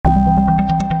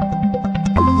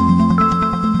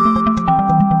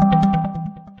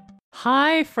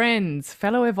Hi, friends,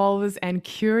 fellow evolvers, and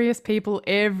curious people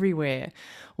everywhere.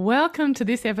 Welcome to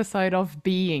this episode of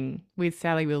Being with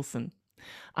Sally Wilson.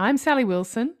 I'm Sally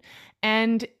Wilson,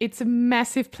 and it's a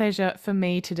massive pleasure for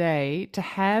me today to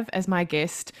have as my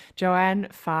guest Joanne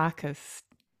Farkas.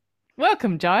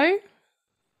 Welcome, Jo.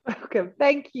 Welcome.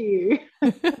 Thank you.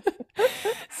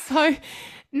 So,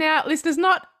 now, listeners,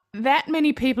 not that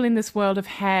many people in this world have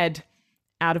had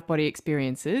out of body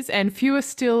experiences, and fewer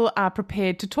still are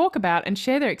prepared to talk about and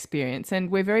share their experience. And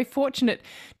we're very fortunate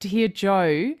to hear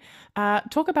Jo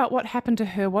talk about what happened to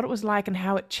her, what it was like, and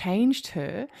how it changed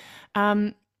her.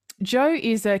 Um, Jo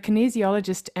is a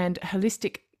kinesiologist and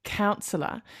holistic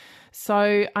counselor.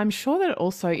 So I'm sure that it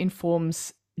also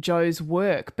informs Jo's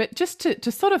work. But just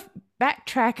to sort of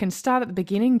backtrack and start at the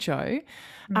beginning, Jo,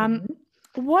 um, Mhm.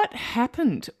 what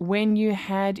happened when you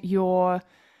had your,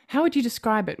 how would you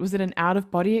describe it? Was it an out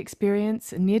of body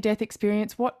experience, a near death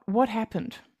experience? What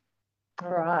happened? All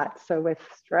right. So we're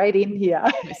straight in here.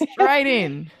 We're straight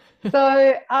in.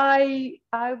 So I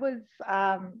was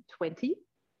 20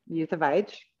 years of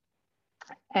age,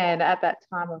 and at that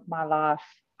time of my life,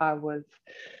 I was,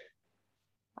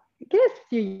 I guess,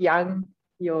 you're young,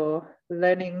 you're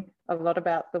learning a lot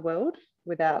about the world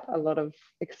without a lot of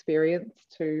experience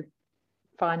to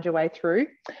find your way through.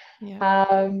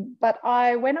 Yeah. But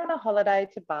I went on a holiday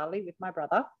to Bali with my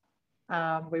brother.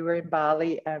 We were in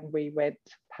Bali and we went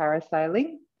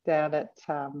parasailing down at,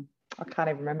 I can't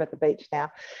even remember the beach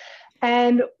now.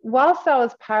 And whilst I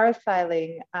was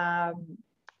parasailing,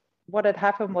 what had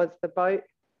happened was the boat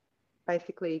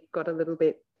basically got a little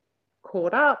bit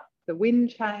caught up, the wind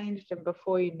changed, and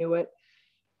before you knew it,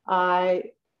 I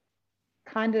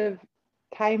kind of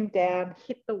came down,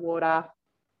 hit the water,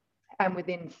 and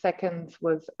within seconds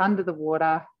was under the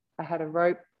water. I had a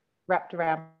rope wrapped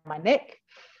around my neck.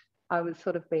 I was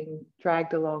sort of being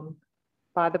dragged along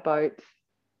by the boat.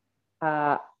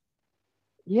 Uh,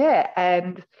 yeah,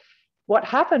 and what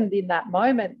happened in that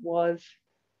moment was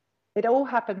it all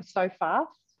happened so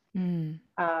fast. Mm.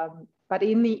 But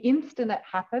in the instant it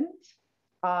happened,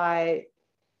 I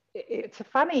it's a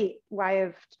funny way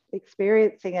of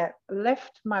experiencing it.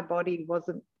 Left my body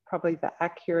wasn't probably the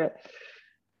accurate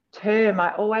term.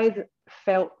 I always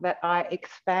felt that I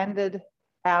expanded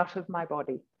out of my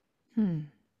body, Hmm.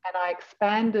 and I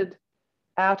expanded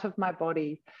out of my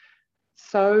body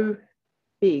so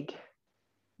big.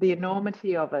 The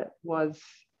enormity of it was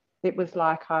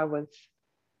like I was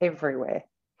everywhere.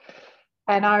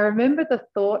 And I remember the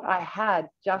thought I had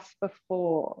just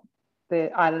before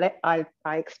I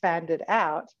expanded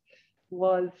out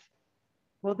was,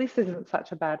 well, this isn't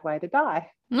such a bad way to die.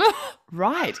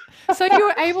 Right. So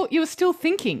you were still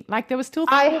thinking, like there was still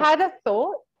I thought. had a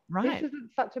thought, this Right. isn't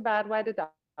such a bad way to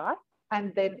die.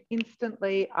 And then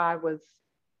instantly I was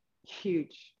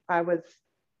huge. I was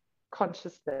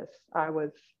consciousness. I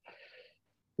was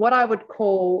what I would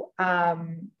call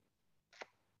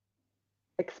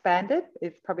expanded,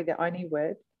 is probably the only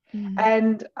word. Mm.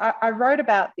 And I wrote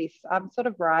about this. I'm sort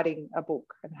of writing a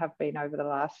book and have been over the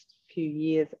last few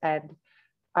years. And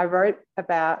I wrote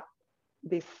about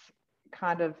this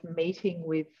kind of meeting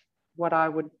with what I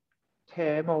would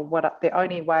term, or what the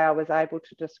only way I was able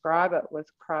to describe it was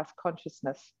Christ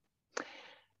consciousness.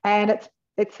 And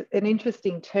it's an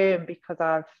interesting term because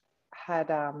I've had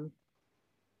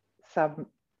some,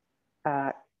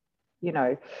 uh, you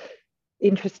know,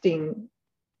 interesting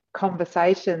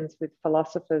conversations with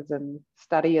philosophers and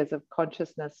studiers of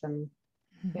consciousness, and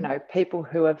Mhm. people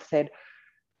who have said,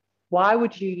 why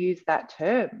would you use that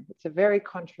term? It's a very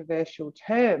controversial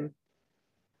term.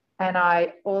 And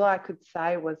I all I could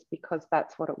say was, because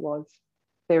that's what it was.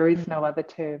 There is no other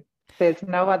term. There's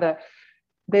no other,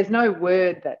 there's no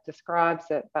word that describes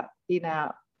it, but in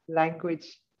our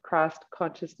language, Christ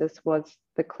consciousness was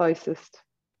the closest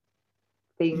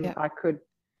thing Yeah. I could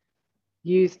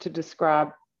use to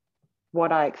describe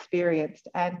what I experienced.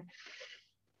 And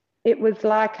it was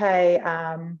like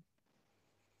a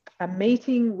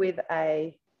meeting with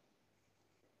an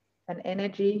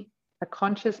energy, a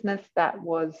consciousness that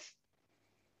was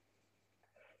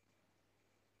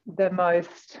the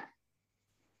most,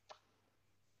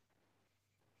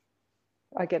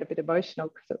 I get a bit emotional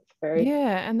because it's very,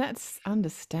 Yeah, and that's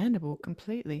understandable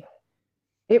completely.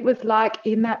 it was like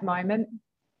in that moment,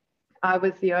 I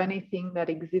was the only thing that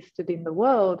existed in the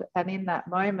world. And in that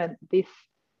moment, this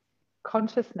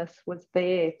consciousness was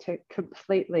there to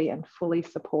completely and fully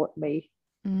support me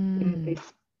in Mm.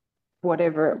 this,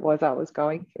 whatever it was I was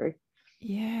going through.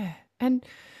 Yeah. And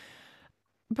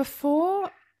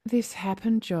before this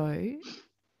happened, Jo,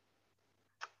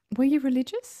 were you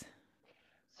religious?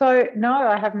 So, no,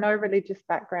 I have no religious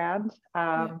background.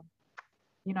 Yeah.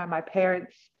 my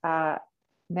parents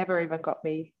never even got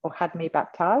me or had me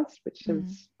baptized, which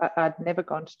is, I'd never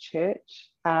gone to church.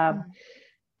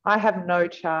 I have no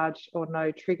charge or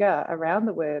no trigger around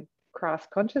the word Christ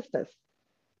consciousness.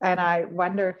 And I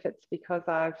wonder if it's because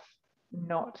I've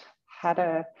not had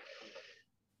a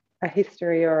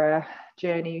history or a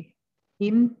journey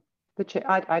in the church.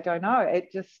 I don't know.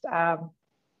 It just,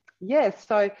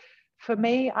 so for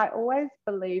me, I always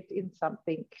believed in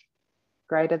something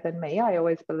greater than me. I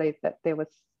always believed that there was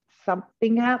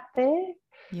something out there.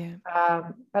 Yeah.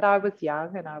 But I was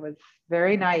young and I was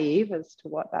very naive as to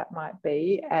what that might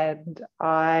be. And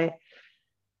I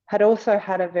had also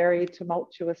had a very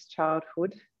tumultuous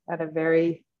childhood and a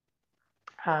very,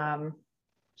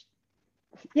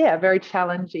 very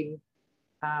challenging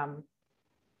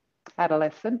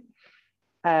adolescent.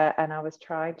 And I was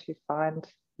trying to find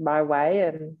my way.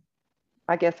 And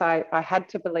I guess I had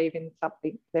to believe in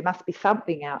something. There must be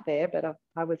something out there, but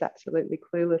I was absolutely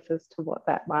clueless as to what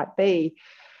that might be.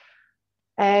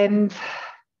 And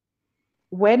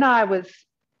when I was,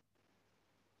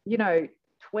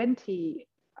 20,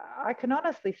 I can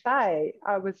honestly say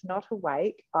I was not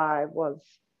awake. I was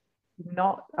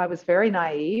very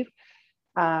naive.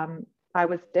 I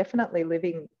was definitely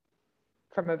living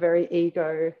from a very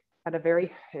ego and a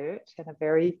very hurt and a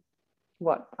very,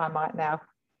 what I might now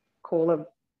call a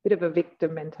bit of a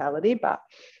victim mentality, but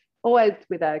always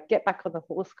with a get back on the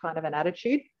horse kind of an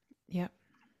attitude. Yeah.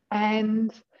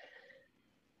 And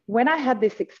when I had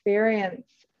this experience,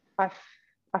 I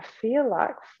feel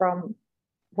like from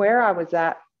where I was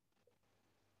at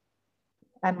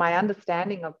and my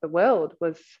understanding of the world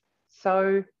was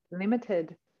so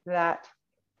limited that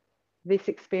this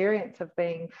experience of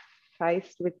being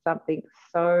faced with something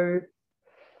so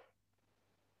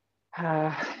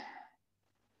I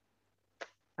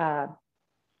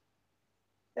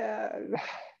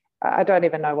don't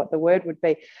even know what the word would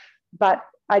be, but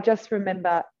I just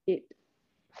remember it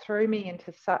threw me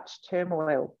into such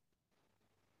turmoil.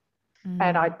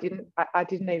 And I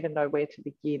didn't even know where to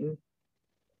begin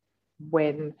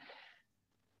when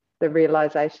the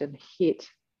realization hit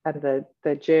and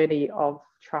the journey of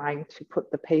trying to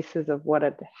put the pieces of what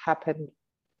had happened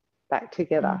back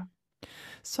together.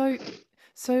 So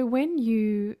when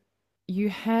you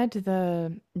had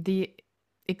the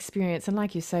experience, and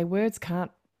like you say, words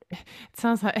can't, it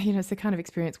sounds like, it's the kind of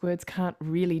experience words can't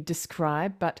really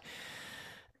describe, but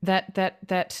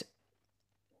that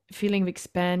feeling of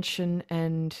expansion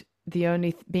and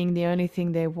being the only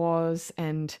thing there was,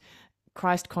 and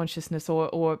Christ consciousness,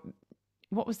 or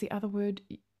what was the other word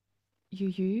you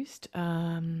used?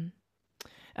 A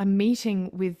meeting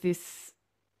with this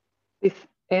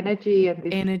energy and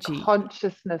this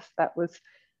consciousness that was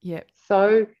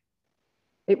so,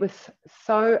 it was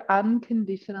so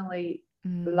unconditionally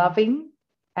loving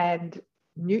and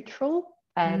neutral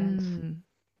and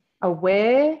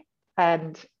aware,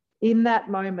 and in that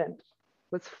moment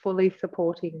was fully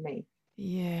supporting me.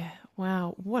 Yeah.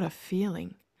 Wow. What a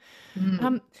feeling.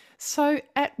 So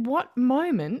at what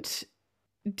moment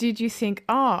did you think,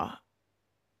 oh,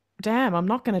 damn, I'm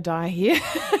not going to die here.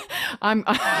 I'm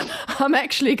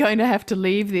actually going to have to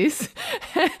leave this.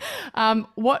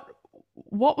 What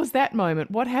was that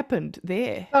moment? What happened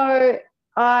there? So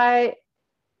I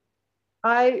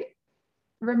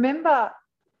remember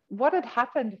what had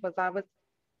happened was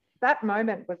that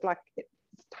moment was like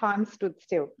time stood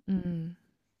still. And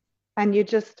you're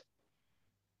just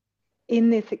in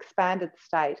this expanded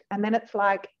state. And then it's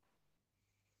like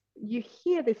you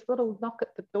hear this little knock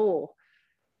at the door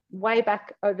way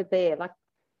back over there, like,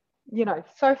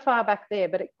 so far back there,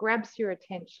 but it grabs your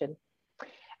attention.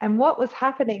 And what was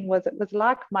happening was, it was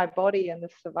like my body and the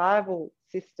survival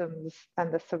systems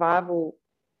and the survival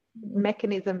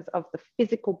mechanisms of the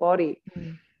physical body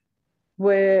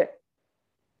were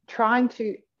trying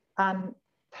to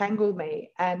untangle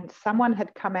me. And someone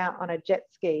had come out on a jet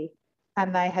ski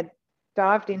and they had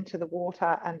dived into the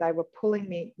water and they were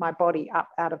pulling my body up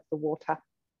out of the water.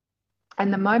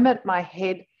 And the moment my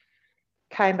head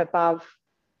came above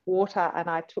water and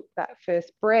I took that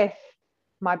first breath,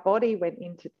 my body went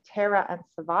into terror and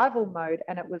survival mode,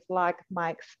 and it was like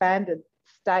my expanded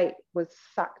state was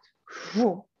sucked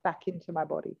back into my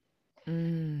body.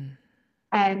 And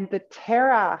the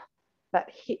terror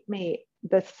that hit me,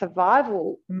 the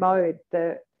survival mode,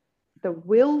 the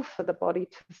will for the body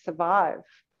to survive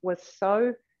was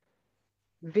so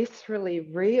viscerally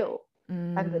real.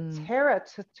 And the terror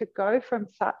to go from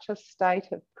such a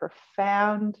state of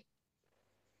profound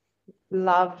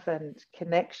love and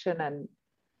connection and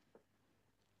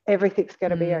everything's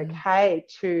going to be okay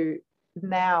to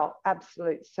now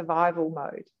absolute survival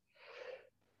mode.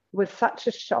 was such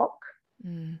a shock.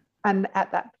 Mm. And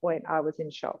at that point, I was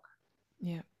in shock.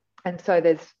 Yeah. And so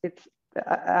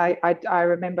I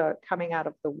remember coming out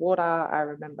of the water. I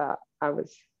remember I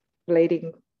was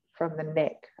bleeding from the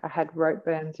neck. I had rope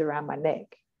burns around my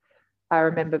neck. I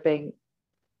remember being,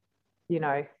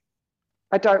 I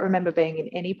don't remember being in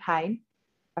any pain.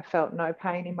 I felt no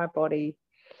pain in my body.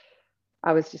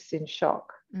 I was just in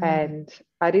shock. And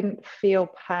I didn't feel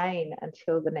pain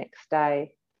until the next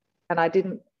day.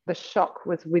 And the shock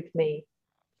was with me,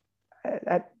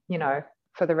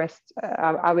 for the rest.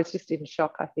 I was just in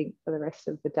shock, I think, for the rest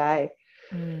of the day.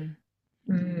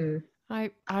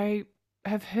 I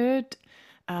have heard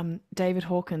David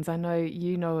Hawkins. I know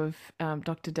you know of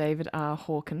Dr. David R.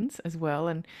 Hawkins as well.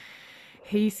 And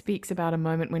he speaks about a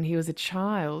moment when he was a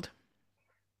child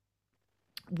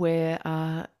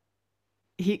where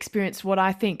he experienced what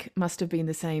I think must have been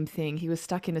the same thing. He was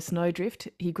stuck in a snowdrift.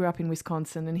 He grew up in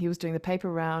Wisconsin, and he was doing the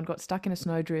paper round, got stuck in a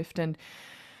snowdrift, and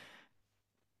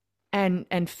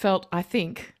felt, I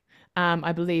think,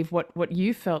 I believe what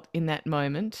you felt in that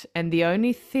moment. And the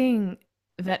only thing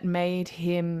that made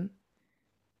him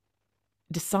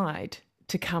decide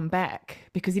to come back,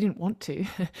 because he didn't want to,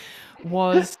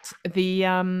 was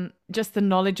the just the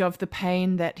knowledge of the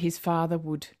pain that his father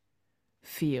would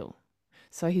feel.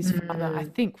 So his father, I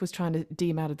think, was trying to dee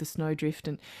him out of the snowdrift,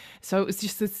 and so it was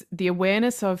just the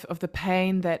awareness of the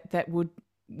pain that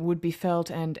would be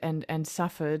felt and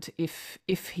suffered if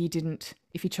he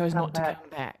chose not to come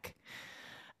back.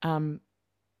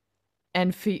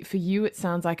 And for you, it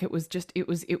sounds like it was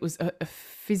a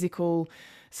physical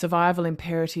survival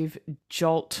imperative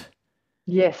jolt.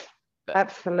 Yes,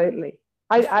 absolutely.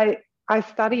 I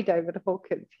study David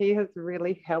Hawkins. He has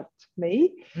really helped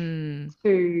me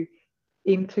to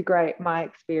integrate my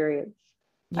experience.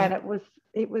 Yeah. And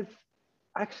it was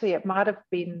actually, it might have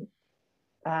been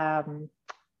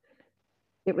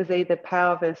it was either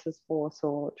Power versus Force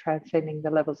or Transcending the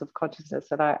Levels of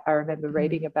Consciousness. And I remember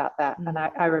reading about that. And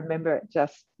I remember it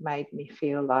just made me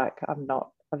feel like I'm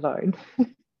not alone.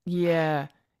 Yeah.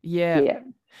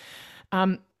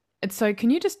 And so can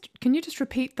you just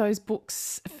repeat those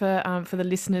books for the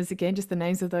listeners again, just the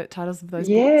names of the titles of those books?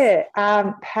 Yeah.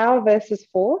 Power versus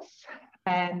Force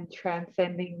and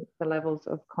Transcending the Levels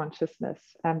of Consciousness.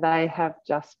 And they have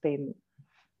just been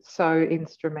so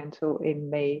instrumental in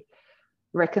me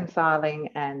reconciling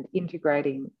and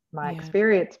integrating my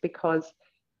experience, because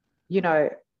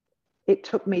it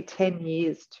took me 10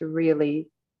 years to really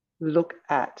look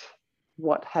at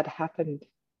what had happened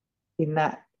in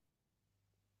that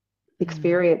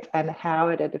experience and how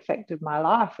it had affected my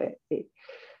life.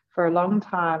 For a long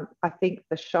time, I think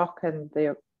the shock and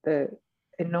the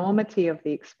enormity of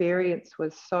the experience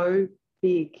was so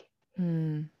big,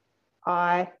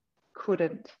 I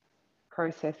couldn't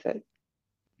process it.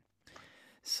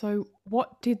 So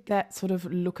what did that sort of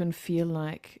look and feel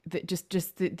like? That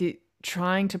just the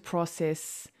trying to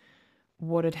process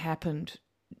what had happened.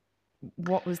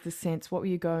 What was the sense? What were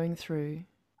you going through?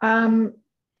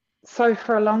 So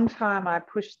for a long time, I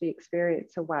pushed the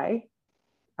experience away.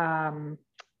 I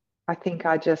think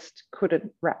I just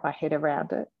couldn't wrap my head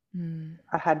around it.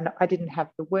 I didn't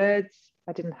have the words.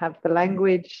 I didn't have the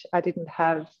language. I didn't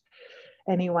have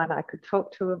anyone I could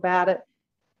talk to about it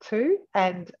too.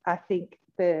 And I think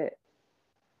for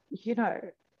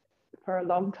a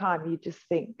long time, you just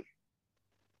think,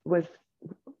 what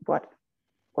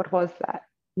was that?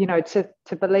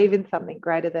 To believe in something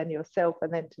greater than yourself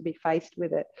and then to be faced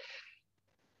with it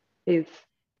is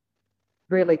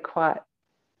really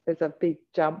there's a big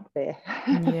jump there.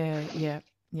 Yeah.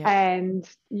 And,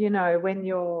 when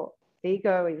your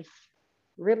ego is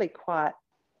really quite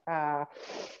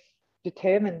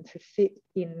determined to sit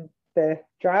in the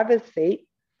driver's seat,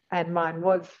 and mine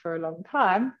was for a long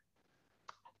time,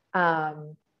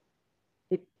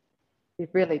 it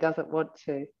really doesn't want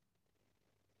to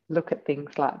look at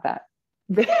things like that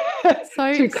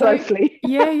too closely.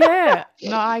 Yeah.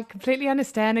 No, I completely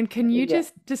understand. And can you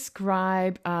just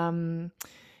describe in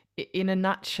a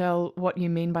nutshell what you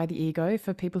mean by the ego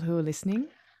for people who are listening?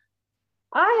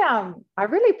 I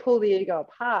really pull the ego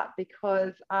apart,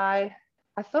 because I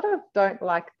sort of don't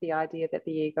like the idea that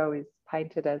the ego is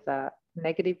painted as a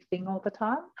negative thing all the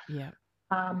time. Yeah.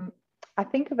 I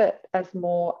think of it as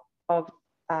more of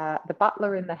the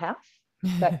butler in the house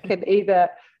that can either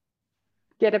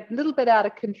get a little bit out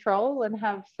of control and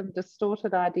have some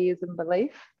distorted ideas and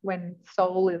belief. When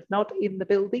soul is not in the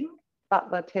building,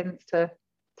 butler tends to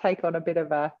take on a bit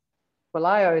of I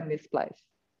own this place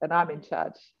and I'm in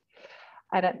charge.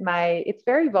 And it's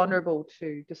very vulnerable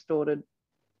to distorted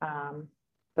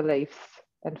beliefs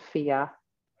and fear.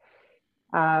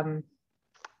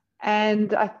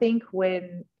 And I think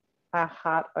when our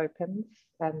heart opens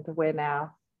and when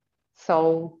our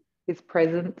soul is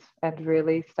present and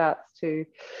really starts to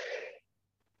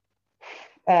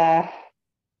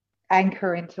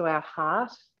anchor into our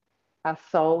heart, our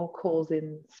soul calls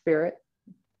in spirit,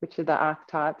 which are the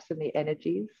archetypes and the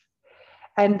energies.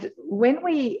 And when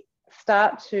we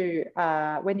start to,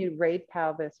 when you read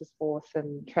Power versus Force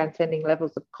and Transcending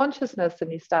Levels of Consciousness,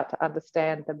 and you start to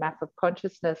understand the map of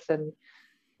consciousness, and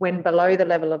when below the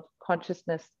level of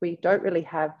consciousness, we don't really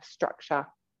have structure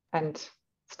and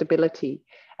stability.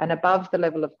 And above the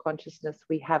level of consciousness,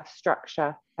 we have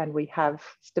structure and we have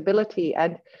stability.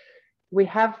 And we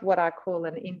have what I call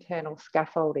an internal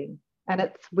scaffolding. And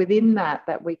it's within that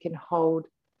that we can hold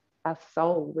our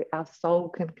soul. Our soul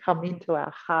can come into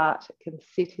our heart, it can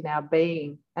sit in our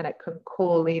being, and it can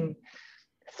call in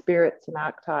spirits and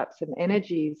archetypes and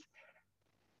energies.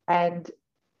 And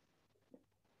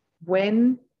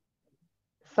when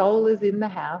soul is in the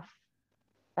house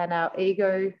and our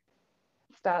ego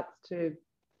starts to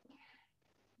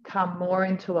come more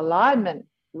into alignment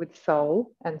with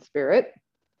soul and spirit,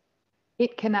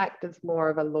 it can act as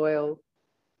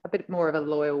a bit more of a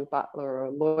loyal butler or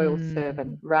a loyal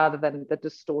servant, rather than the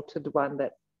distorted one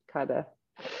that kind of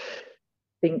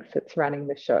thinks it's running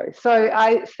the show. So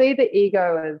I see the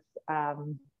ego as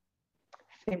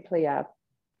simply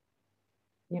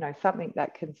something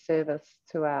that can serve us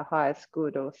to our highest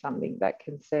good, or something that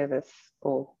can serve us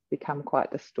or become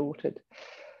quite distorted.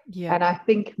 Yeah. And I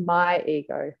think my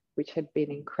ego, which had been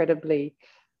incredibly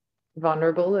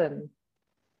vulnerable and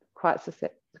quite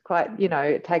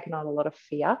taken on a lot of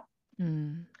fear.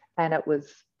 And it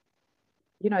was,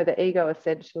 the ego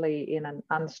essentially in an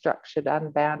unstructured,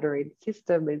 unboundaried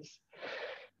system is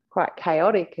quite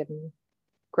chaotic and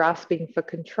grasping for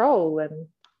control and,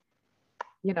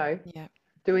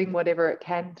 doing whatever it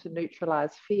can to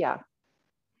neutralize fear.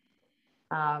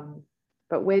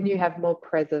 But when you have more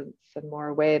presence and more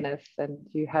awareness, and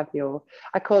you have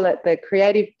I call it the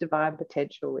creative divine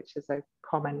potential, which is a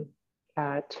common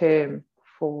term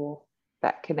for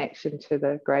that connection to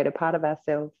the greater part of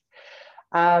ourselves.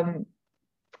 And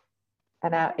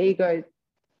our ego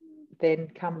then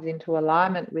comes into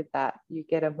alignment with that. You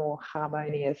get a more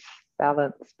harmonious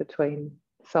balance between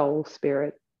soul,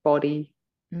 spirit, body,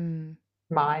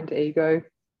 mind, ego.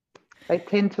 They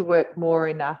tend to work more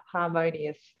in a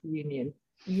harmonious union.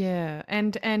 Yeah,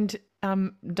 and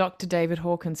Dr. David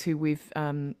Hawkins, who we've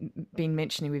been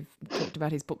mentioning, we've talked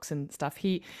about his books and stuff.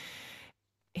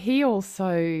 He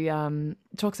also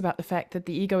talks about the fact that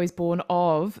the ego is born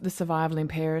of the survival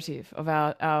imperative of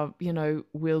our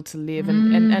will to live,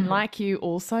 and like you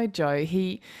also, Jo,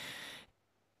 he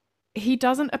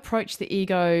doesn't approach the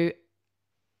ego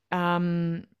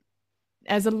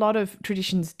as a lot of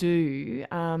traditions do,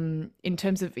 in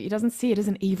terms of, he doesn't see it as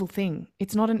an evil thing.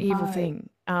 It's not an evil thing.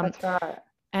 That's right.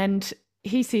 And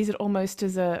he sees it almost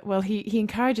as he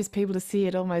encourages people to see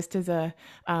it almost as a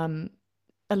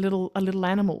little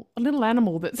animal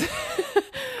that's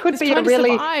could that's be trying a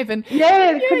really to survive, and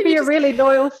it could be a really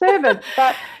loyal servant,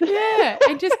 but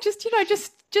and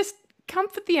just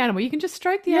comfort the animal. You can just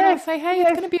stroke the animal and say, hey,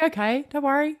 it's going to be okay, don't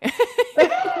worry.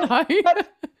 No.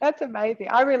 That's amazing.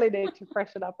 I really need to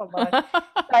freshen up on my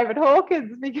David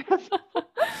Hawkins, because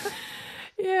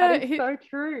that is so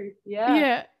true.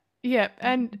 Yeah.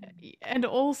 And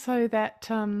also that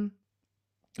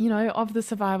of the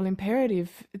survival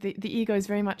imperative, the ego is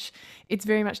very much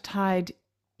tied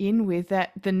in with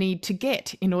that, the need to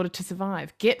get in order to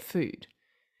survive, get food.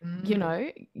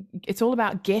 It's all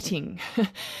about getting.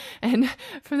 And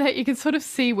from that you can sort of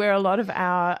see where a lot of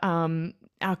our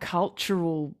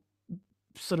cultural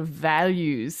sort of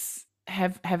values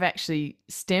have actually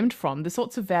stemmed from, the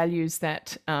sorts of values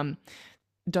that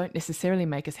don't necessarily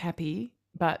make us happy,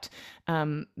 but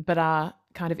are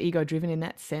kind of ego driven in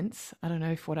that sense. I don't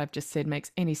know if what I've just said makes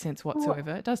any sense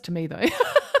whatsoever. It does to me though.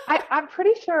 I'm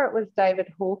pretty sure it was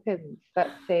David Hawkins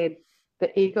that said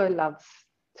the ego loves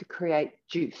to create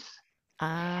juice.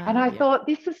 And I thought,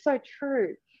 this is so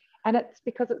true. And it's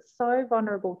because it's so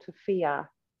vulnerable to fear.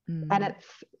 And it's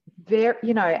very,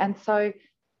 and so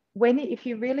if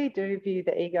you really do view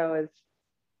the ego as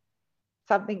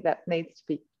something that needs to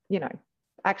be,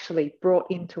 actually brought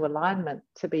into alignment,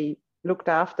 to be looked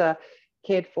after,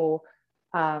 cared for,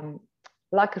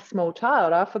 like a small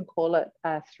child. I often call it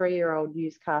a 3-year-old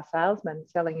used car salesman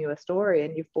selling you a story,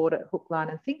 and you've bought it hook, line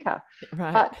and sinker.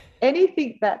 Right. But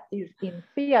anything that is in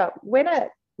fear,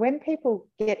 when people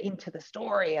get into the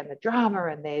story and the drama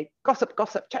and their gossip,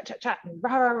 chat, and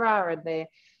rah, and they're,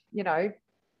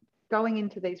 going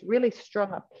into these really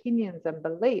strong opinions and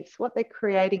beliefs, what they're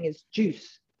creating is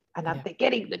juice. and Yeah. they're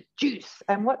getting the juice.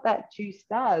 And what that juice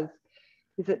does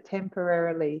is it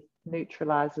temporarily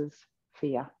neutralizes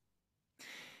fear.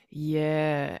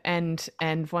 Yeah, and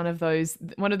one of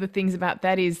the things about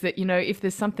that is that, if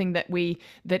there's something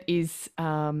that is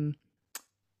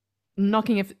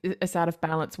knocking us out of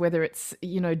balance, whether it's,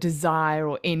 desire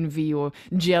or envy or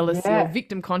jealousy or Yeah,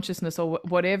 victim consciousness or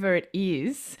whatever it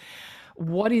is,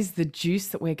 what is the juice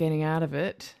that we're getting out of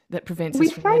it that prevents we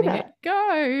us from say letting that. it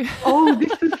go? Oh,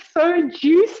 this is so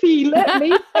juicy. Let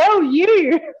me tell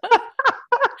you.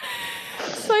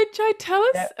 So, Joe, tell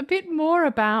Yeah. us a bit more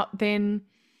about then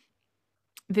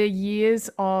the years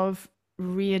of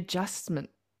readjustment,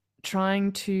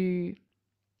 trying to,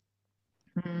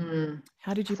 Mm.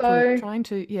 how did you put it? So Trying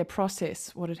to, yeah,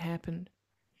 process what had happened.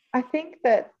 I think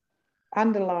that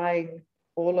underlying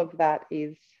all of that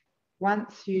is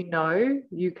once you know,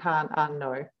 you can't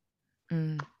unknow.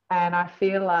 Mm, And I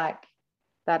feel like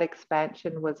that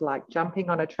expansion was like jumping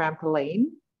on a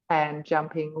trampoline and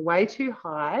jumping way too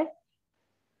high.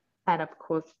 And of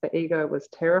course, the ego was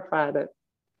terrified at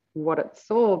what it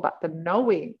saw, but the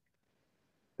knowing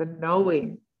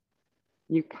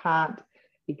you can't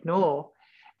ignore.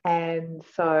 And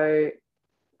so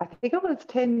I think it was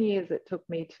 10 years it took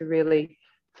me to really,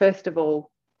 first of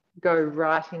all, go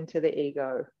right into the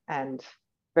ego and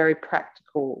very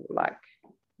practical, like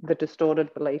the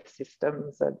distorted belief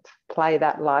systems, and play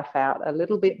that life out a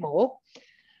little bit more.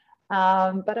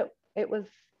 But it was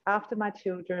after my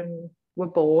children were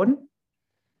born,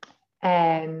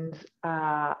 and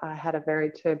I had a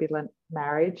very turbulent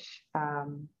marriage,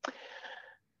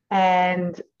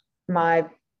 and my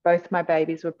both my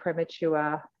babies were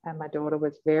premature, and my daughter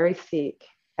was very sick,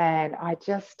 and I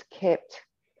just kept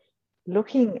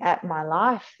looking at my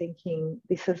life thinking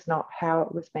this is not how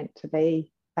it was meant to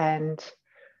be. And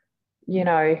you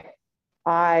know,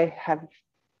 I have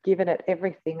given it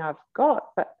everything I've got,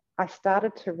 but I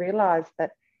started to realize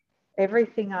that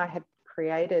everything I had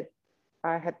created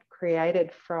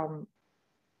from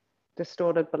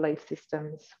distorted belief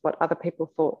systems, what other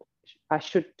people thought I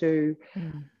should do,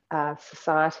 mm,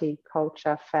 society,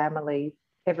 culture, family,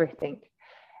 everything.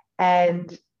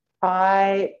 And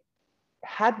I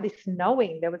had this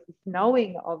knowing, there was this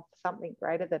knowing of something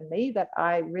greater than me that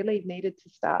I really needed to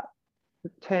start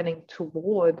turning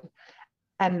toward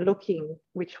and looking,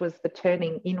 which was the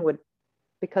turning inward,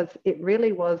 because it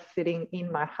really was sitting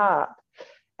in my heart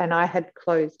and I had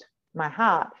closed my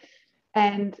heart.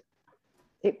 And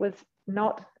it was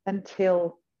not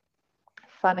until,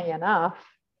 funny enough,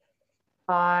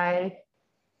 I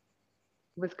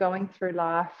was going through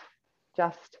life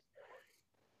just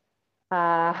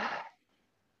uh,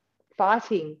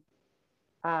 fighting,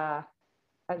 uh,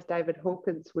 as David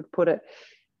Hawkins would put it,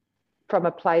 from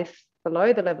a place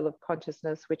below the level of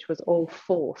consciousness, which was all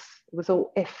force, it was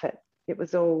all effort, it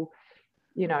was all,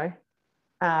 you know,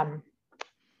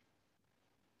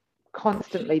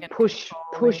 constantly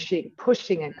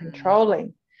pushing and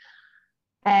controlling.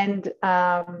 And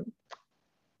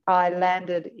I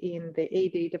landed in the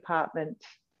ED department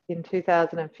in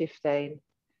 2015,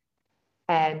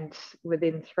 and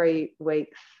within 3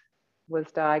 weeks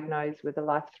was diagnosed with a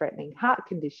life-threatening heart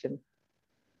condition.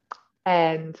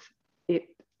 And it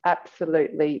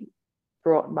absolutely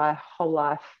brought my whole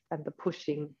life and the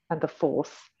pushing and the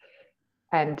force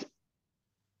and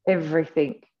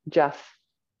everything just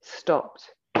stopped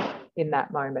in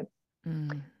that moment.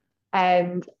 mm,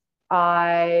 And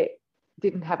I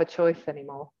didn't have a choice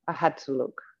anymore. I had to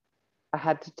look. I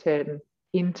had to turn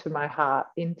into my heart,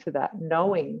 into that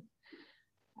knowing.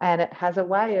 And it has a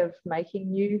way of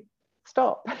making you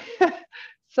stop.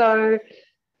 So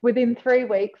within 3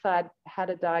 weeks, I'd had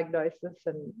a diagnosis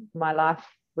and my life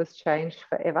was changed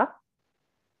forever.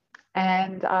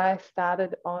 And I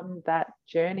started on that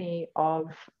journey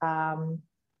of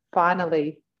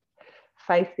finally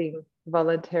facing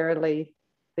voluntarily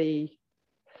the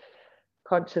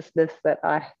consciousness that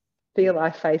I feel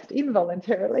I faced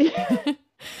involuntarily.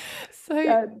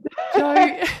 So,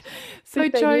 Joe, so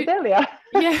 15 Joe, years earlier.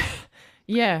 yeah,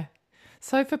 yeah.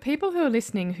 So for people who are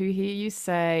listening who hear you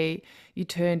say you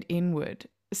turned inward,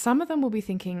 some of them will be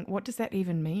thinking, what does that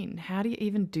even mean? How do you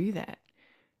even do that?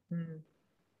 Mm.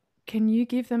 Can you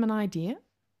give them an idea?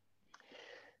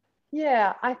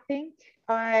 Yeah, I think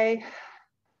I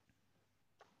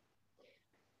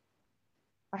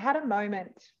had a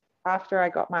moment after I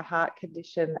got my heart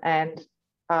condition, and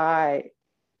my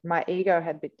ego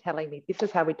had been telling me, this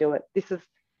is how we do it. This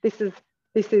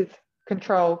is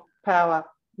control, power,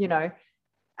 you know.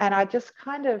 And I just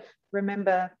kind of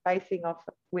remember facing off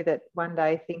with it one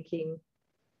day thinking,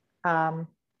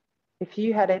 if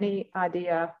you had any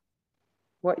idea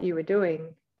what you were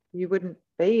doing, you wouldn't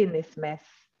be in this mess.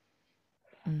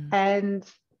 And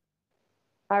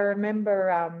I remember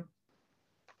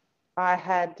I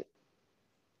had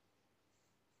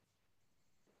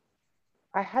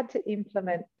to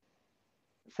implement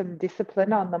some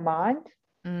discipline on the mind,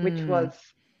 which was,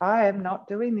 I am not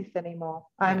doing this anymore.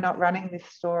 I'm not running this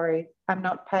story. I'm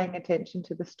not paying attention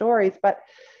to the stories.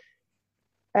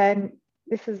 And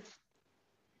this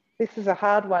is a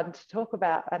hard one to talk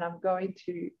about, and I'm going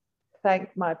to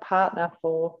thank my partner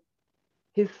for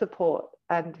his support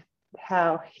and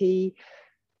how he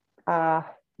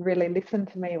really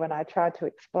listened to me when I tried to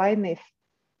explain this.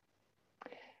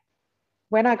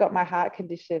 When I got my heart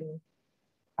condition,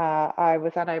 I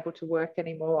was unable to work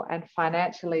anymore, and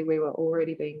financially we were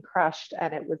already being crushed,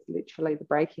 and it was literally the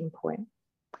breaking point.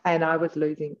 And I was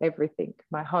losing everything,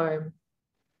 my home,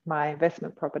 my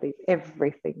investment properties,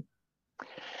 everything.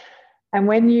 And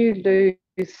when you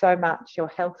lose so much, your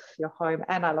health, your home,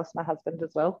 and I lost my husband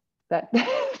as well, that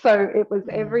so it was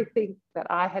everything that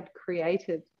I had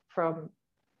created from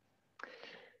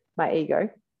my ego.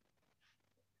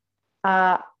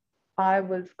 I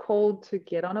was called to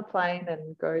get on a plane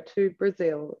and go to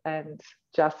Brazil and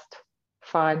just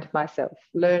find myself,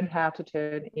 learn how to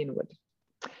turn inward.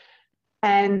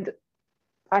 And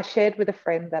I shared with a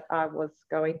friend that I was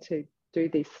going to do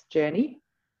this journey,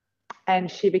 and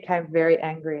she became very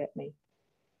angry at me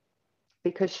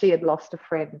because she had lost a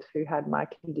friend who had my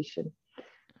condition.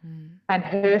 And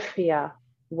her fear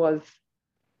was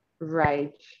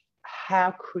rage.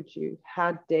 How could you?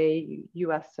 How dare you?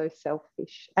 You are so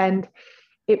selfish. And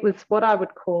it was what I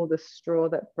would call the straw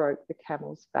that broke the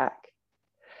camel's back.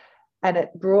 And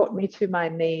it brought me to my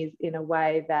knees in a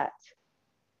way that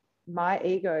my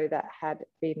ego, that had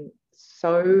been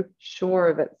so sure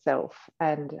of itself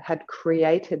and had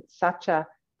created such a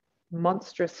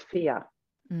monstrous fear,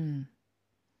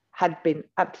 had been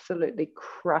absolutely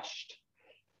crushed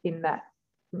in that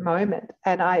moment.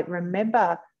 And I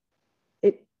remember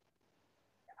it,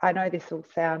 I know this will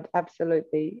sound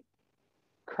absolutely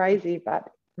crazy, but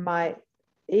my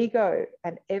ego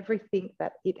and everything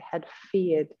that it had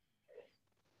feared,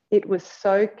 it was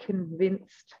so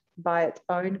convinced by its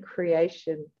own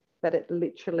creation that it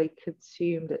literally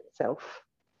consumed itself.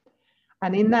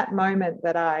 And in that moment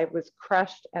that I was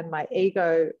crushed and my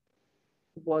ego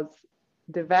was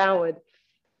devoured,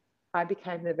 I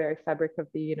became the very fabric of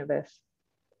the universe.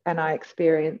 And I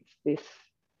experienced this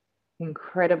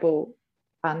incredible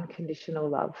unconditional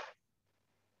love.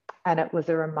 And it was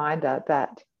a reminder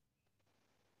that,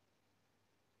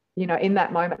 you know, in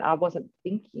that moment, I wasn't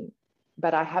thinking,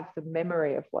 but I have the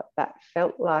memory of what that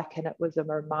felt like. And it was a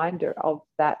reminder of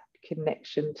that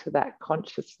connection to that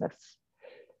consciousness.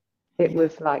 It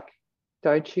was like,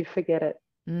 don't you forget it.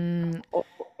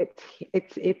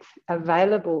 It's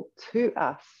available to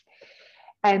us.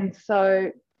 And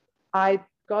so I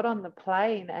got on the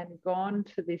plane and gone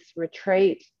to this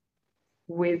retreat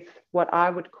with what I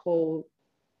would call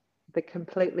the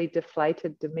completely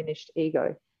deflated, diminished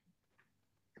ego,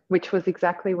 which was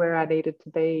exactly where I needed to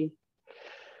be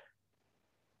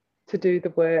to do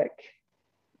the work.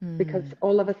 Because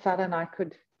all of a sudden I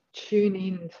could tune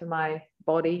into my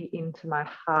body, into my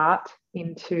heart,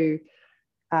 into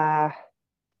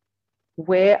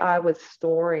where I was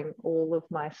storing all of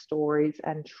my stories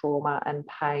and trauma and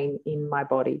pain in my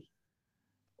body.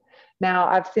 Now,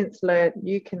 I've since learned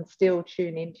you can still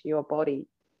tune into your body,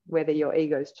 whether your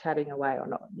ego's chatting away or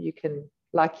not. You can,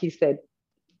 like you said,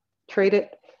 treat it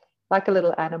like a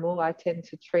little animal. I tend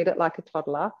to treat it like a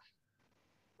toddler.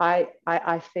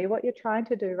 I see what you're trying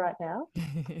to do right now,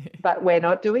 but we're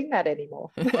not doing that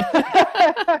anymore.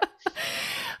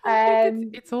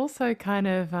 And it's also kind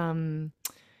of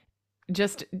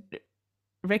just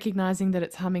recognizing that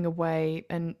it's humming away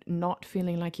and not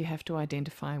feeling like you have to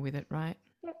identify with it, right?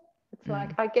 Yeah. It's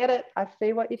like, I get it. I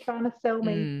see what you're trying to sell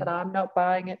me, but I'm not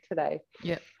buying it today.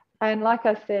 Yeah. And like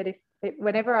I said,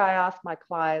 whenever I ask my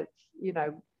clients, you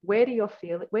know, where do you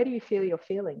feel your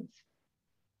feelings?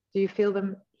 Do you feel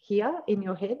them here in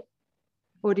your head,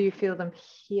 or do you feel them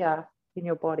here in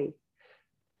your body?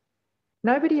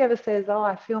 Nobody ever says, oh,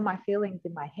 I feel my feelings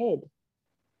in my head.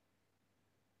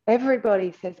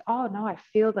 Everybody says, oh, no, I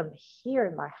feel them here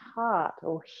in my heart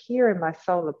or here in my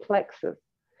solar plexus.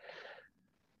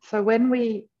 So when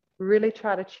we really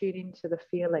try to tune into the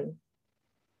feeling,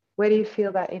 where do you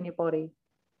feel that in your body?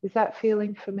 Is that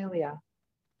feeling familiar?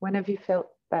 When have you felt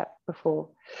that before?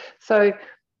 So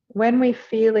when we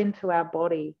feel into our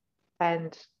body,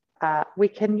 and we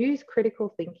can use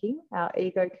critical thinking, our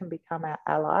ego can become our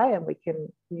ally, and we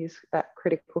can use that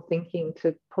critical thinking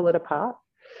to pull it apart.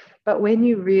 But when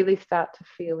you really start to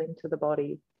feel into the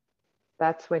body,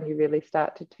 that's when you really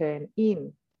start to turn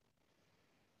in.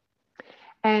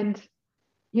 And,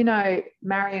 you know,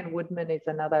 Marion Woodman is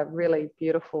another really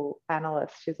beautiful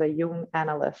analyst. She's a Jung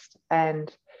analyst, and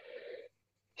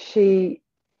she,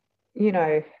 you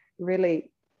know,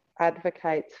 really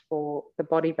advocates for the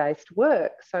body-based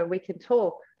work. So we can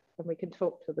talk, and we can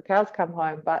talk till the cows come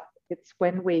home, but it's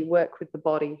when we work with the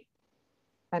body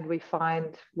and we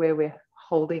find where we're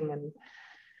holding and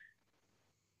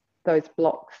those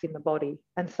blocks in the body.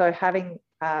 And so having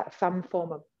some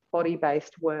form of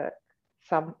body-based work,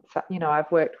 you know,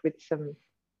 I've worked with some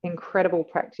incredible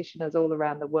practitioners all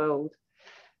around the world,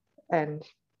 and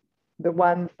the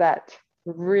ones that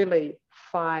really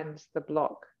find the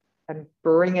block and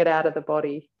bring it out of the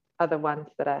body are the ones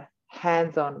that are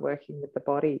hands-on working with the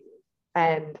body.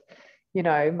 And, you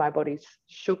know, my body's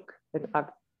shook, and I've,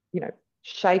 you know,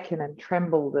 shaken and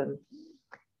trembled and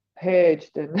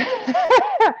purged, and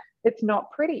it's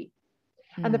not pretty.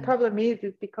 And the problem is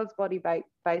because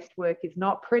body-based work is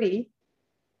not pretty,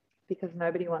 because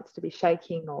nobody wants to be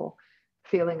shaking or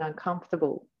feeling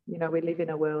uncomfortable. You know, we live in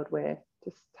a world where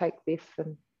just take this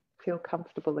and feel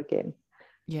comfortable again.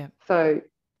 Yeah. So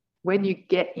when you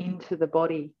get into the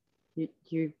body,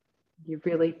 you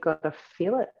really got to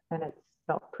feel it, and it's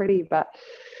not pretty. But,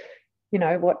 you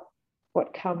know,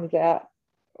 what comes out,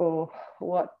 or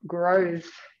what grows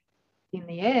in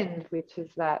the end, which is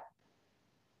that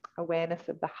awareness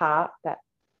of the heart, that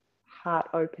heart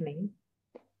opening,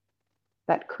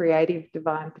 that creative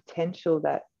divine potential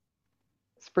that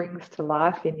springs to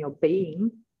life in your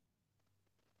being,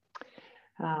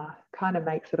 kind of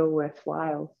makes it all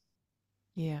worthwhile.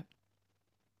 Yeah.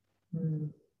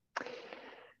 Mm.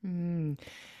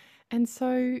 And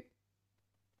so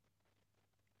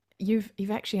you've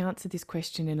actually answered this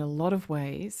question in a lot of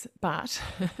ways, but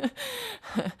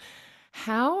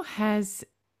how has,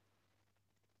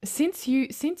 since you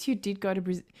did go to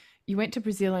Brazil, you went to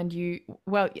Brazil, and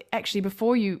well, actually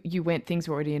before you went, things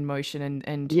were already in motion,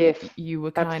 and Yes, you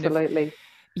were kind absolutely. of,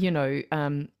 you know,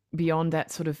 beyond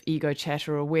that sort of ego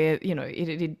chatter, or where, you know,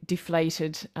 it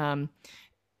deflated.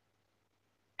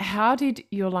 How did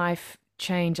your life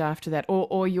change after that,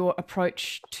 or your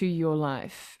approach to your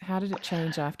life? How did it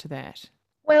change after that?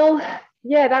 Well,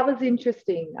 yeah, that was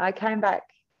interesting. I came back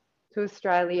to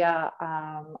Australia.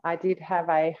 I did have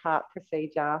a heart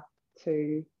procedure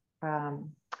to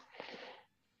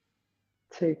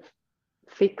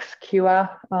fix, cure,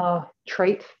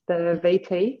 treat the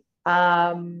VT.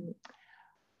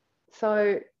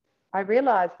 So I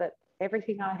realized that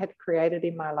everything I had created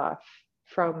in my life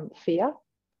from fear.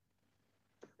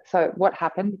 So what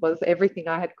happened was everything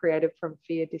I had created from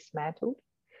fear dismantled.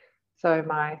 So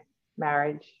my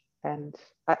marriage, and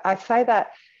I say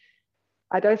that,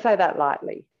 I don't say that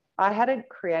lightly. I hadn't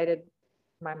created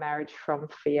my marriage from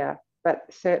fear, but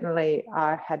certainly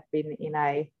I had been in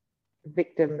a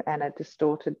victim and a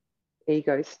distorted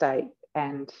ego state,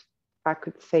 and I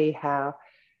could see how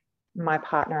my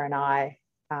partner and I,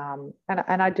 and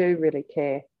I do really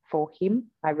care for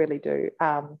him, I really do,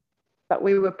 but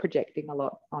we were projecting a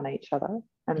lot on each other,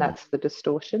 and that's the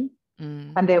distortion.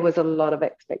 And there was a lot of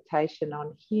expectation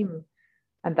on him,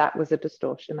 and that was a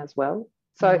distortion as well.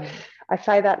 So I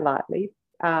say that lightly,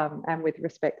 and with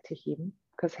respect to him,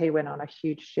 because he went on a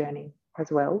huge journey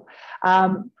as well.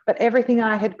 But everything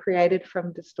I had created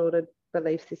from distorted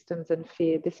belief systems and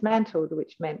fear dismantled,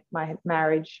 which meant my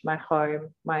marriage, my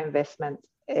home, my investments,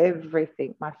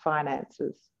 everything, my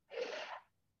finances,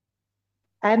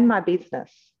 and my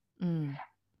business,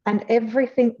 and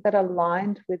everything that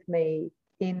aligned with me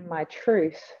in my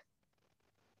truth,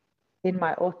 in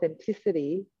my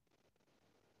authenticity,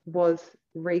 was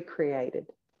recreated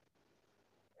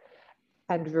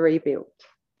and rebuilt.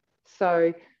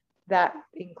 So that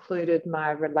included my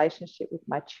relationship with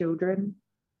my children,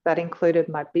 that included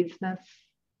my business,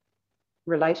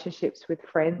 relationships with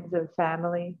friends and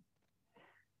family.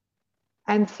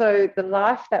 And so the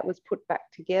life that was put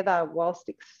back together, whilst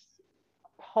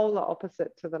polar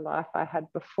opposite to the life I had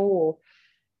before,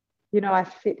 you know, I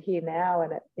sit here now,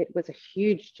 and it was a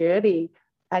huge journey,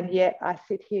 and yet I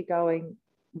sit here going,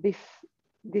 this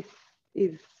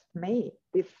is me,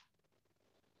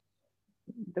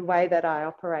 the way that I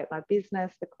operate my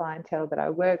business, the clientele that I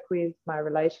work with, my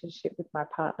relationship with my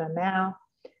partner now,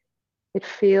 it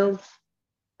feels,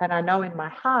 and I know in my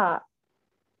heart,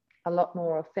 a lot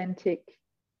more authentic.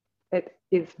 It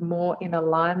is more in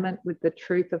alignment with the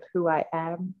truth of who I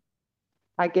am.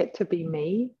 I get to be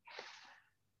me.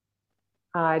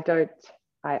 I'd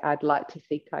like to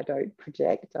think I don't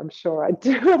project. I'm sure I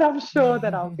do, and I'm sure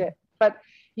that I'll get, but,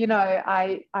 you know,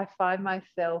 I find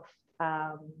myself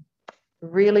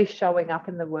really showing up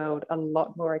in the world a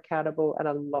lot more accountable and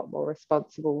a lot more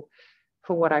responsible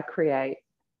for what I create,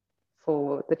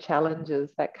 for the challenges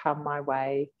that come my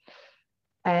way.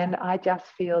 And I just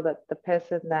feel that the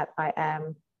person that I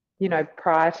am, you know,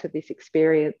 prior to this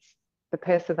experience, the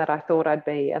person that I thought I'd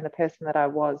be and the person that I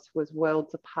was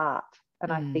worlds apart.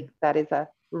 And I think that is a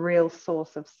real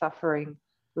source of suffering,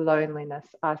 loneliness,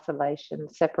 isolation,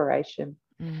 separation.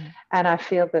 And I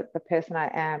feel that the person I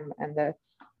am and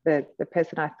the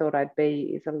person I thought I'd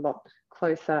be is a lot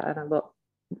closer and a lot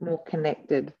more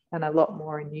connected and a lot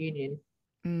more in union.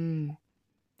 And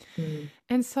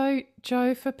so,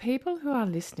 Jo, for people who are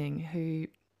listening,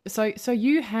 so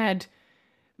you had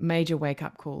major wake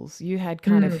up calls. You had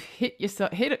kind of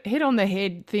hit on the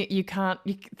head.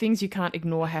 Things you can't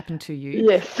ignore happen to you.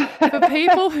 Yes. For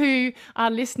people who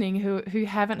are listening who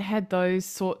haven't had those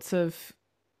sorts of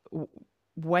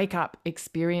wake up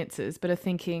experiences, but are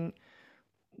thinking,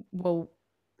 well,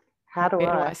 where do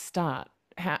I start?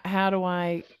 How do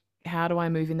I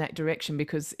move in that direction?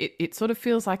 Because it sort of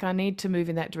feels like I need to move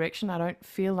in that direction. I don't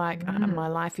feel like my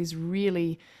life is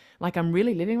really, like I'm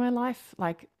really living my life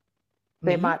like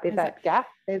there might be that gap.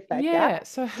 There's that gap. Yeah.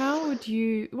 So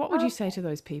what would you say to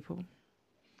those people?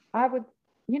 I would,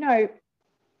 you know,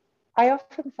 I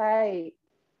often say,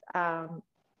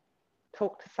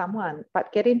 talk to someone,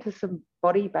 but get into some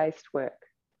body-based work.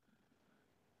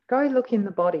 Go look in the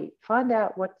body, find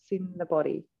out what's in the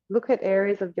body. Look at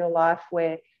areas of your life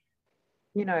where,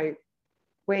 you know,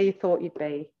 where you thought you'd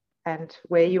be and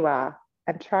where you are,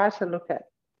 and try to look at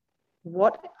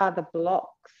what are the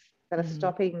blocks that are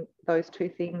stopping those two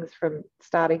things from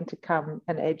starting to come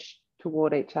and edge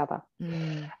toward each other.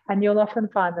 And you'll often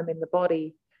find them in the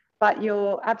body. But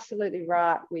you're absolutely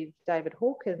right with David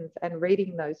Hawkins and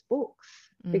reading those books,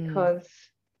 because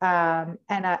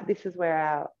this is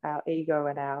where our ego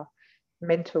and our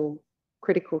mental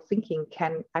critical thinking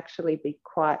can actually be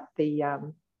quite the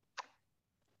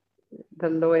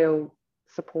loyal,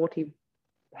 supportive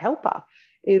helper,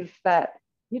 is that,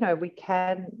 you know, we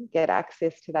can get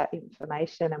access to that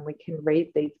information and we can read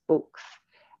these books,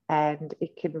 and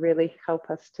it can really help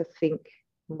us to think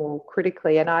more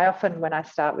critically. And I often, when I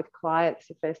start with clients,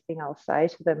 the first thing I'll say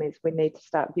to them is we need to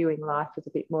start viewing life as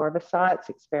a bit more of a science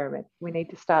experiment. We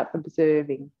need to start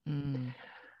observing,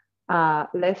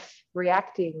 less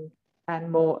reacting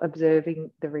and more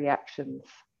observing the reactions,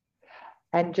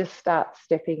 and just start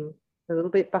stepping a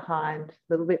little bit behind, a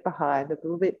little bit behind, a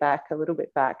little bit back, a little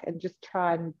bit back, and just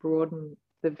try and broaden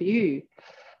the view.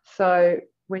 So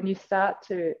when you start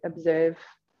to observe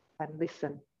and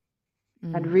listen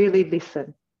and really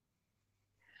listen,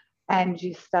 and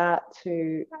you start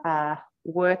to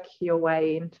work your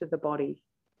way into the body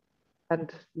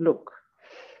and look,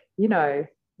 you know,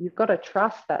 you've got to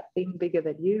trust that thing bigger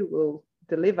than you will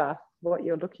deliver what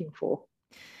you're looking for.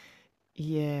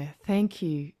 Yeah, thank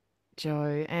you,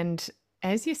 Jo. And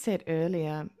as you said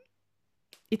earlier,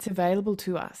 it's available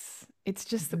to us. It's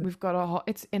just that we've got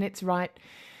it's right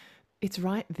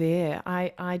there.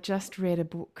 I just read a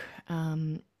book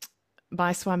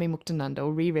by Swami Muktananda,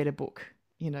 or reread a book,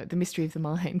 The Mystery of the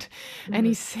Mind. And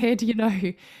he said,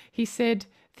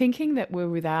 thinking that we're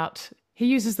without, he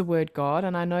uses the word God,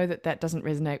 and I know that doesn't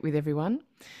resonate with everyone,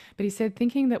 but he said,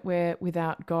 thinking that we're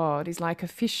without God is like a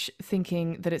fish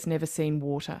thinking that it's never seen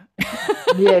water.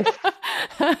 Yes,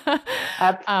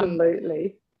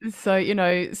 absolutely. So,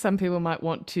 some people might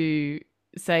want to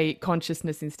say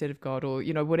consciousness instead of God, or,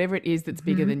 whatever it is that's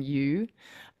bigger than you.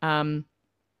 But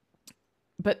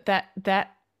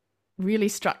that really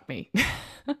struck me.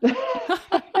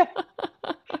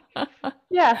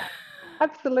 Yeah,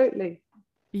 absolutely.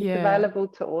 It's available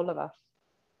to all of us.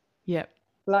 Yep.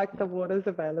 Like the water's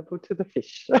available to the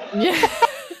fish. Yeah.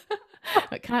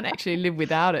 I can't actually live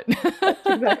without it. That's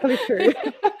exactly true.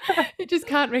 You just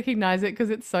can't recognize it because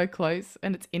it's so close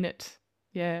and it's in it.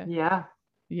 Yeah. Yeah.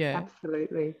 Yeah.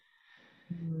 Absolutely.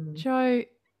 Jo,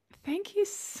 thank you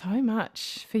so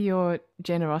much for your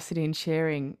generosity in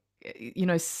sharing,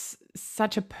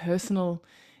 such a personal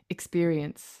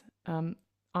experience.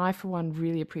 I, for one,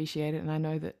 really appreciate it, and I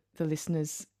know that the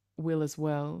listeners will as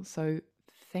well. So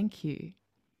thank you.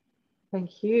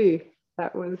 Thank you.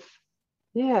 That was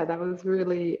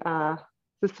really,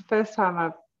 this is the first time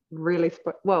I've really,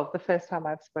 the first time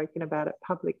I've spoken about it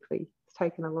publicly. It's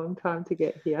taken a long time to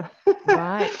get here.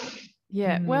 Right.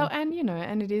 Yeah. Well, and,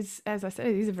 and it is, as I said,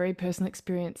 it is a very personal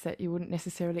experience that you wouldn't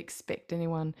necessarily expect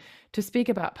anyone to speak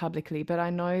about publicly. But I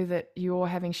know that your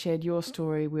having shared your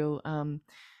story will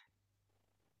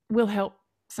help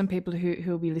some people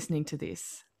who will be listening to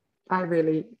this.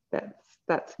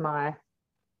 That's my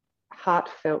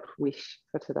heartfelt wish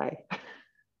for today.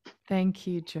 Thank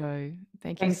you, Jo.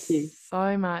 Thank you Thank you.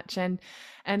 so much. And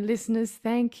listeners,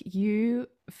 thank you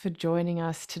for joining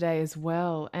us today as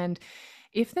well. And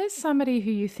if there's somebody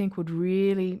who you think would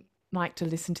really like to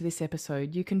listen to this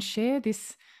episode, you can share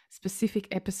this specific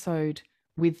episode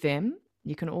with them.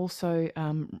 You can also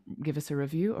give us a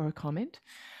review or a comment.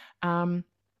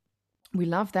 We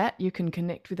love that. You can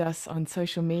connect with us on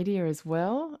social media as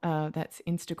well. That's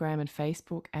Instagram and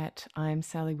Facebook at I am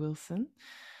Sally Wilson.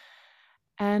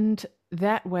 And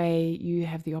that way you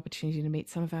have the opportunity to meet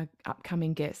some of our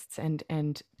upcoming guests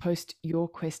and post your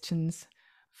questions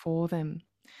for them.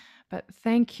 But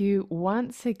thank you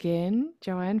once again,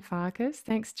 Joanne Farkas.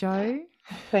 Thanks, Jo.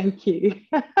 Thank you.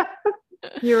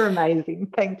 You're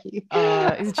amazing. Thank you.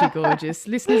 Isn't she gorgeous?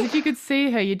 Listeners, if you could see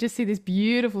her, you'd just see this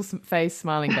beautiful face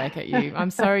smiling back at you.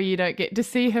 I'm sorry you don't get to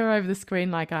see her over the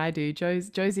screen like I do. Jo's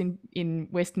in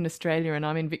Western Australia and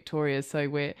I'm in Victoria, so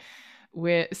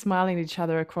we're smiling at each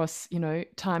other across,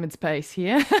 time and space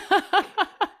here.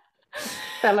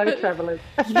 Fellow travellers.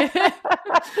 Yeah.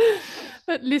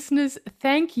 But listeners,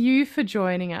 thank you for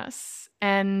joining us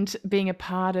and being a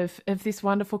part of this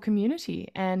wonderful community.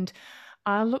 And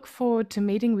I look forward to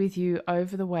meeting with you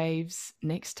over the waves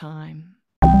next time.